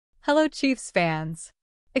Hello Chiefs fans.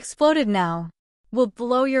 Exploded now. Will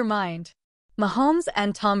blow your mind. Mahomes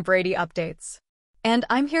and Tom Brady updates. And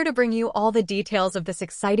I'm here to bring you all the details of this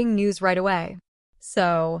exciting news right away.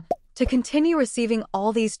 So, to continue receiving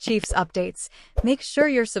all these Chiefs updates, make sure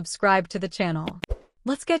you're subscribed to the channel.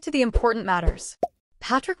 Let's get to the important matters.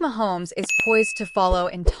 Patrick Mahomes is poised to follow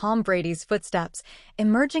in Tom Brady's footsteps,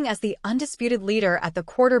 emerging as the undisputed leader at the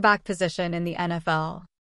quarterback position in the NFL.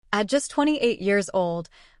 At just 28 years old,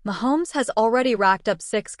 Mahomes has already racked up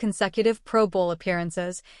 6 consecutive Pro Bowl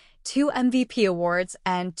appearances, 2 MVP awards,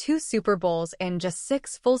 and 2 Super Bowls in just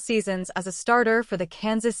 6 full seasons as a starter for the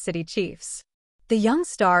Kansas City Chiefs. The young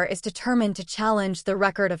star is determined to challenge the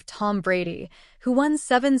record of Tom Brady, who won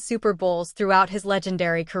 7 Super Bowls throughout his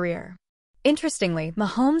legendary career. Interestingly,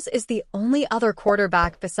 Mahomes is the only other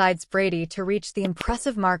quarterback besides Brady to reach the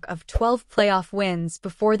impressive mark of 12 playoff wins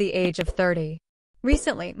before the age of 30.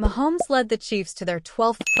 Recently, Mahomes led the Chiefs to their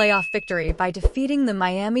 12th playoff victory by defeating the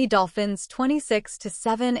Miami Dolphins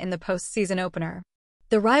 26-7 in the postseason opener.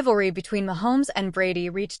 The rivalry between Mahomes and Brady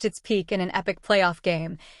reached its peak in an epic playoff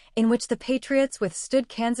game, in which the Patriots withstood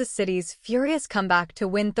Kansas City's furious comeback to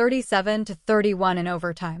win 37-31 in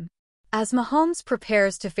overtime. As Mahomes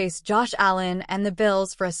prepares to face Josh Allen and the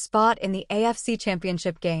Bills for a spot in the AFC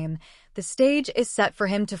Championship game, the stage is set for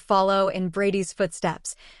him to follow in Brady's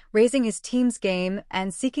footsteps, raising his team's game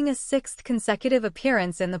and seeking a 6th consecutive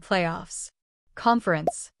appearance in the playoffs.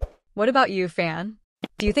 Conference. What about you, fan?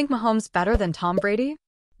 Do you think Mahomes better than Tom Brady?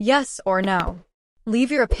 Yes or no?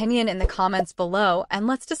 Leave your opinion in the comments below and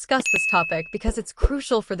let's discuss this topic because it's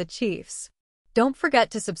crucial for the Chiefs. Don't forget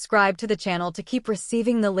to subscribe to the channel to keep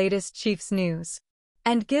receiving the latest Chiefs news.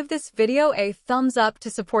 And give this video a thumbs up to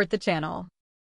support the channel.